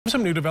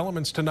Some new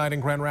developments tonight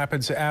in Grand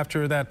Rapids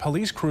after that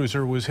police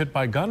cruiser was hit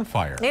by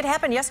gunfire. It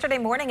happened yesterday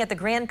morning at the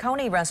Grand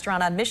Coney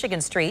restaurant on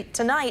Michigan Street.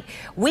 Tonight,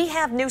 we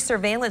have new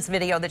surveillance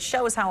video that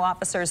shows how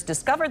officers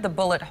discovered the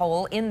bullet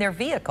hole in their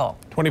vehicle.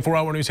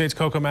 24-hour News 8's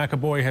Coco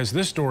McAvoy has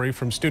this story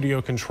from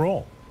Studio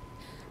Control.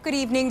 Good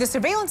evening. The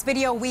surveillance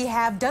video we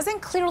have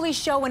doesn't clearly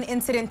show an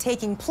incident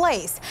taking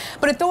place,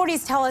 but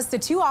authorities tell us the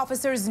two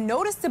officers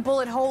noticed the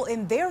bullet hole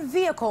in their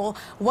vehicle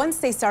once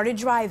they started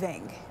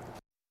driving.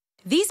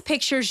 These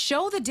pictures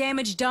show the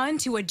damage done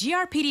to a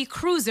GRPD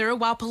cruiser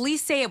while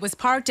police say it was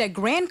parked at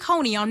Grand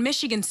Coney on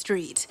Michigan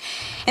Street.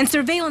 And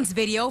surveillance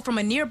video from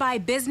a nearby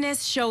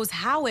business shows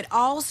how it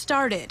all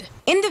started.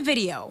 In the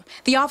video,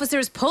 the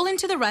officers pull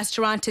into the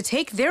restaurant to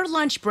take their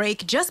lunch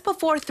break just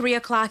before 3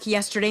 o'clock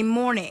yesterday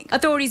morning.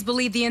 Authorities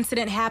believe the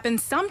incident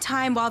happened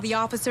sometime while the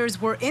officers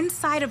were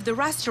inside of the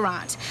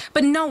restaurant,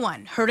 but no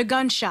one heard a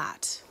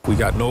gunshot. We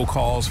got no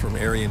calls from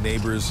area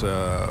neighbors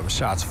of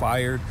shots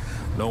fired.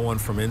 No one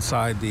from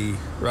inside the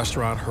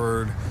restaurant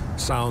heard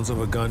sounds of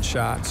a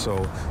gunshot, so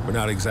we're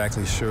not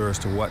exactly sure as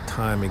to what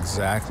time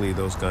exactly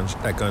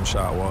that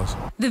gunshot was.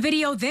 The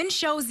video then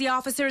shows the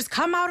officers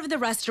come out of the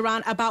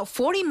restaurant about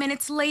 40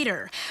 minutes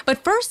later.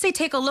 But first they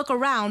take a look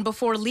around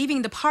before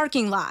leaving the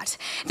parking lot.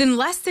 Then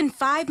less than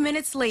 5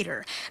 minutes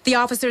later, the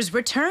officers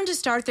return to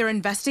start their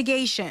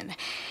investigation.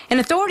 And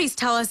authorities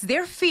tell us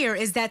their fear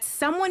is that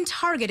someone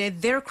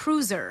targeted their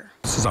cruiser.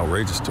 This is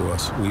outrageous to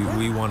us.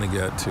 We want to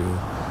get to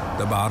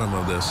the bottom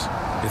of this.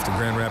 If the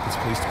Grand Rapids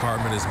Police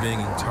Department is being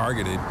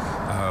targeted,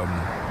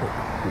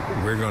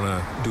 we're going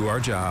to do our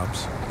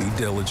jobs, be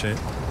diligent.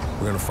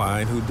 We're going to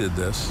find who did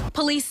this.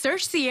 Police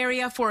searched the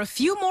area for a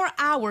few more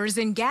hours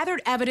and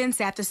gathered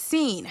evidence at the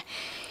scene.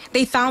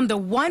 They found the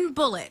one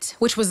bullet,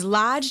 which was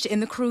lodged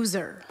in the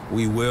cruiser.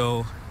 We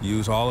will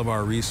use all of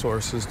our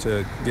resources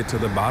to get to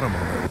the bottom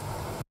of it.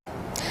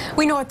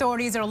 We know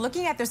authorities are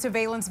looking at the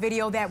surveillance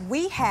video that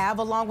we have,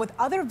 along with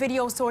other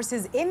video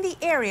sources in the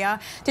area,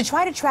 to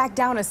try to track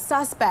down a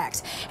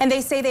suspect. And they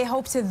say they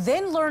hope to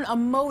then learn a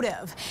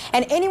motive.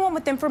 And anyone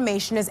with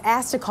information is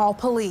asked to call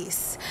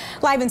police.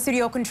 Live in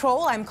Studio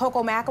Control, I'm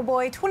Coco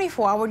McAvoy,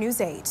 24-hour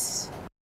News 8.